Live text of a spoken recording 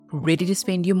Ready to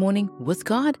spend your morning with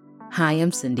God? Hi,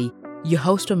 I'm Cindy, your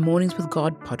host on Mornings with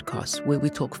God podcast, where we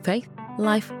talk faith,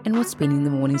 life, and what spending the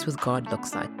mornings with God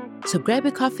looks like. So grab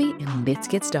a coffee and let's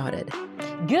get started.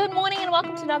 Good morning and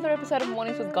welcome to another episode of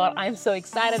Mornings with God. I'm so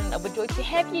excited and overjoyed to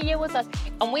have you here with us.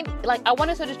 And I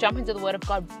want us to just jump into the Word of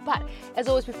God. But as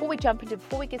always, before we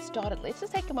get started, let's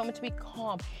just take a moment to be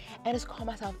calm and just calm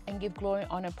ourselves and give glory,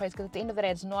 honor, and praise. Because at the end of the day,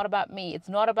 it's not about me, it's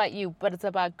not about you, but it's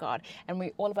about God. And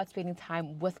we're all about spending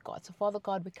time with God. So Father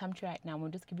God, we come to you right now and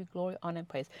we'll just give you glory, honor, and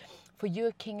praise. For you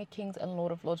are King of Kings and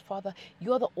Lord of Lords. Father,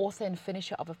 you are the author and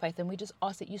finisher of our faith. And we just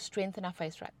ask that you strengthen our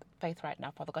faith right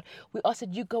now, Father God. We ask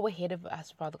that you go ahead of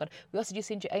us, Father God. We ask that you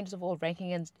send your angels of all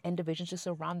ranking and divisions to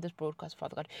surround this broadcast,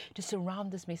 Father God, to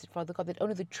surround this message, Father God, that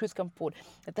only the truth come forward,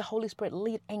 that the Holy Spirit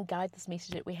lead and guide this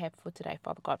message that we have for today,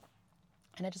 Father God.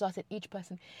 And I just ask that each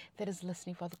person that is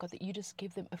listening, Father God, that you just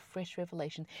give them a fresh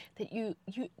revelation,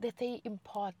 that they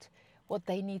impart what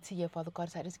they need to hear, Father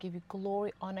God. So I just give you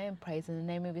glory, honor, and praise in the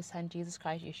name of your Son, Jesus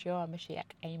Christ, Yeshua Mashiach.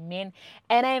 Amen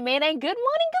and amen. And good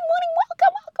morning.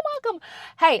 Welcome.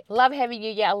 Hey, love having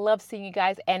you. Yeah, I love seeing you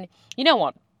guys. And you know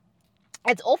what?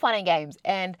 It's all fun and games.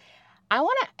 And I don't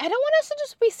want us to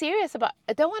just be serious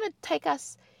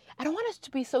I don't want us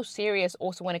to be so serious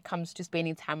also when it comes to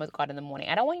spending time with God in the morning.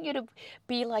 I don't want you to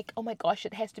be like, oh my gosh,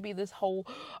 it has to be this whole,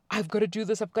 I've got to do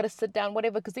this, I've got to sit down,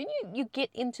 whatever. Because then you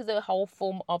get into the whole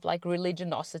form of like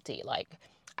religiosity. Like,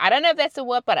 I don't know if that's a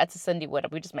word, but it's a Cindy word.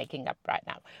 We're just making up right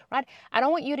now, right? I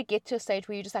don't want you to get to a stage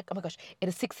where you're just like, oh my gosh, it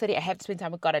is 6:30, I have to spend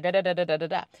time with God.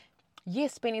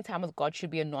 Yes, spending time with God should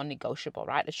be a non-negotiable,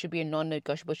 right? It should be a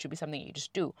non-negotiable. It should be something you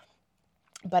just do.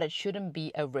 But it shouldn't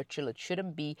be a ritual. It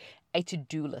shouldn't be a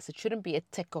to-do list. It shouldn't be a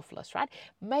tick-off list, right?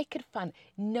 Make it fun.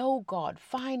 Know God.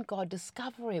 Find God.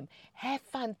 Discover Him. Have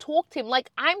fun. Talk to Him. Like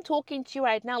I'm talking to you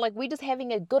right now. Like we're just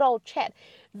having a good old chat.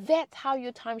 That's how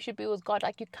your time should be with God.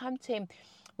 Like you come to Him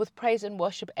with praise and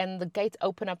worship and the gates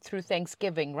open up through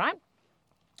thanksgiving, right?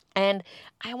 And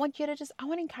I want to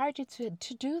encourage you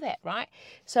to do that, right?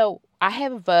 So I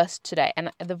have a verse today,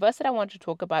 and the verse that I want to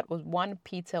talk about was 1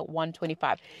 Peter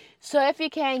 1:25. So if you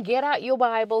can, get out your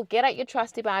Bible, get out your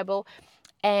trusty Bible,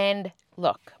 and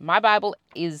look, my Bible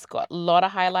is got a lot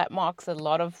of highlight marks, a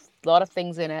lot of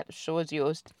things in it. Sure as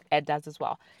yours, it does as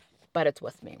well, but it's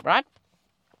with me, right?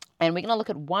 And we're going to look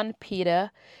at 1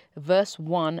 Peter verse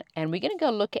 1, and we're going to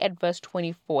go look at verse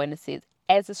 24, and it says,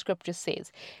 as the scripture says,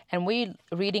 and we're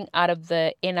reading out of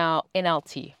the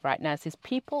NLT right now. It says,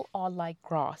 people are like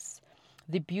grass.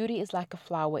 The beauty is like a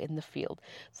flower in the field.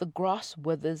 The grass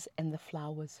withers and the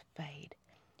flowers fade.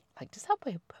 Like, just how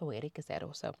poetic is that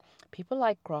also? People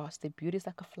like grass. The beauty is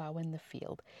like a flower in the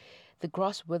field. The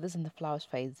grass withers and the flowers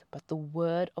fade, but the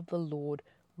word of the Lord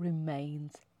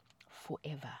remains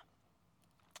forever.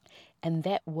 And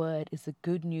that word is the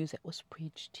good news that was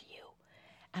preached to you.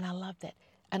 And I love that.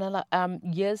 And I love,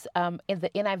 in the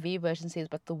NIV version says,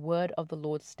 but the word of the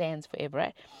Lord stands forever,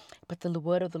 right? But the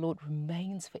word of the Lord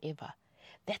remains forever.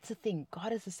 That's the thing.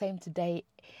 God is the same today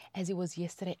as He was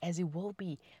yesterday, as He will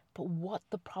be. But what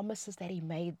the promises that He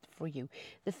made for you,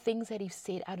 the things that He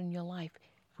said out in your life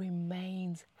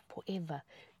remains forever.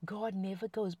 God never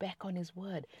goes back on His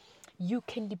word. You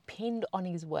can depend on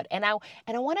His word. And I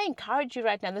want to encourage you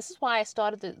right now. This is why I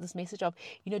started this message of,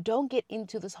 don't get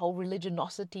into this whole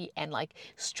religiosity and like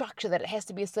structure that it has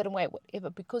to be a certain way,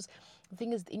 whatever. Because the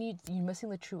thing is, you're missing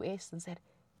the true essence that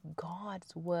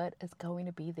God's word is going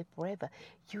to be there forever.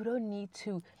 You don't need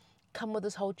to come with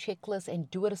this whole checklist and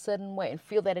do it a certain way and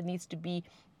feel that it needs to be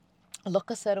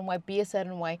look a certain way, be a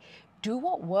certain way. Do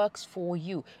what works for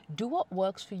you. Do what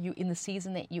works for you in the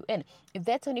season that you're in. If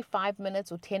that's only 5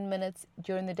 minutes or 10 minutes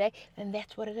during the day, then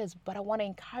that's what it is. But I want to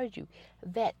encourage you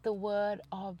that the word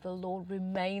of the Lord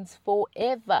remains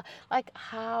forever. Like,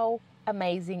 how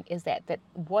amazing is that? That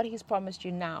what He's promised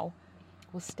you now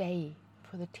will stay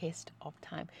for the test of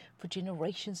time, for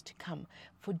generations to come,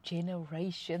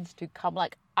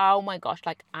 Like, oh my gosh,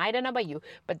 like, I don't know about you,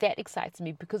 but that excites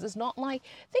me because it's not like,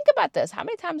 think about this. How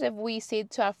many times have we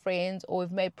said to our friends, or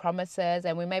we've made promises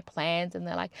and we made plans and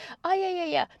they're like, oh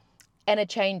yeah. And it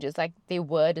changes, like their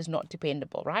word is not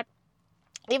dependable, right?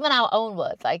 Even our own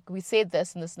words, like we said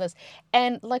this and this and this.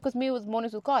 And like with me with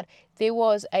Mornings with God, there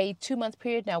was a 2-month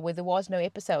period now where there was no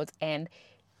episodes, and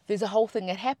there's a whole thing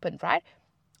that happened, right?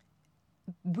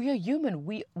 We are human.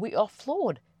 We are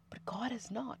flawed, but God is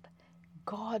not.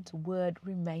 God's word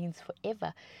remains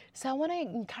forever. So I want to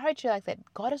encourage you like that.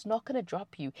 God is not going to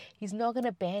drop you. He's not going to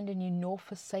abandon you nor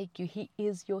forsake you. He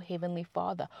is your heavenly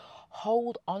Father.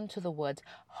 Hold on to the words.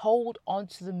 Hold on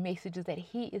to the messages that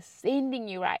He is sending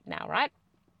you right now, right?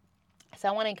 So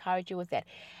I want to encourage you with that.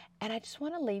 And I just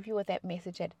want to leave you with that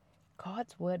message that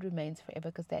God's word remains forever,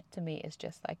 because that to me is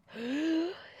just like,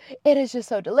 it is just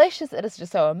so delicious. It is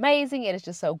just so amazing. It is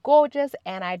just so gorgeous.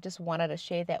 And I just wanted to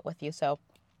share that with you. So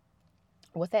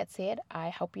with that said, I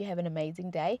hope you have an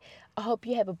amazing day. I hope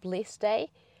you have a blessed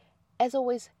day. As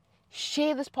always,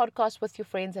 share this podcast with your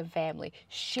friends and family.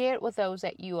 Share it with those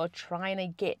that you are trying to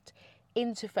get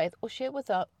into faith, or share it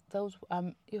with those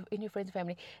in your friends and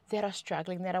family that are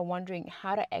struggling, that are wondering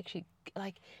how to actually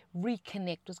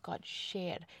reconnect with God.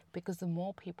 Share it, because the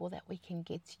more people that we can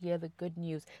get to hear the good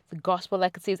news, the gospel,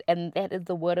 like it says, and that is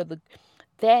the word of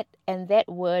that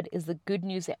word is the good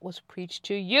news that was preached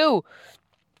to you.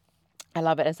 I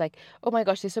love it. It's like, oh my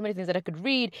gosh, there's so many things that I could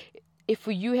read. If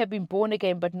for you have been born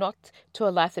again, but not to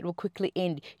a life that will quickly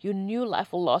end, your new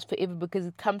life will last forever, because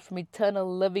it comes from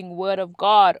eternal living word of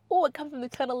God. Oh, it comes from the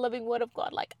eternal living word of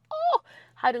God. Like, oh,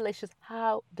 how delicious,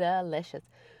 how delicious.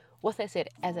 With that said,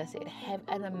 as I said, have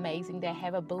an amazing day.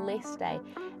 Have a blessed day.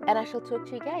 And I shall talk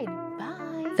to you again.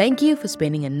 Bye. Thank you for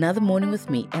spending another morning with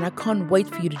me, and I can't wait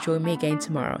for you to join me again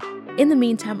tomorrow. In the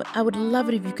meantime, I would love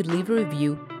it if you could leave a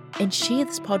review and share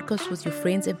this podcast with your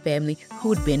friends and family who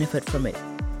would benefit from it.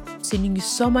 Sending you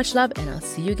so much love, and I'll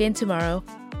see you again tomorrow.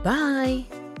 Bye.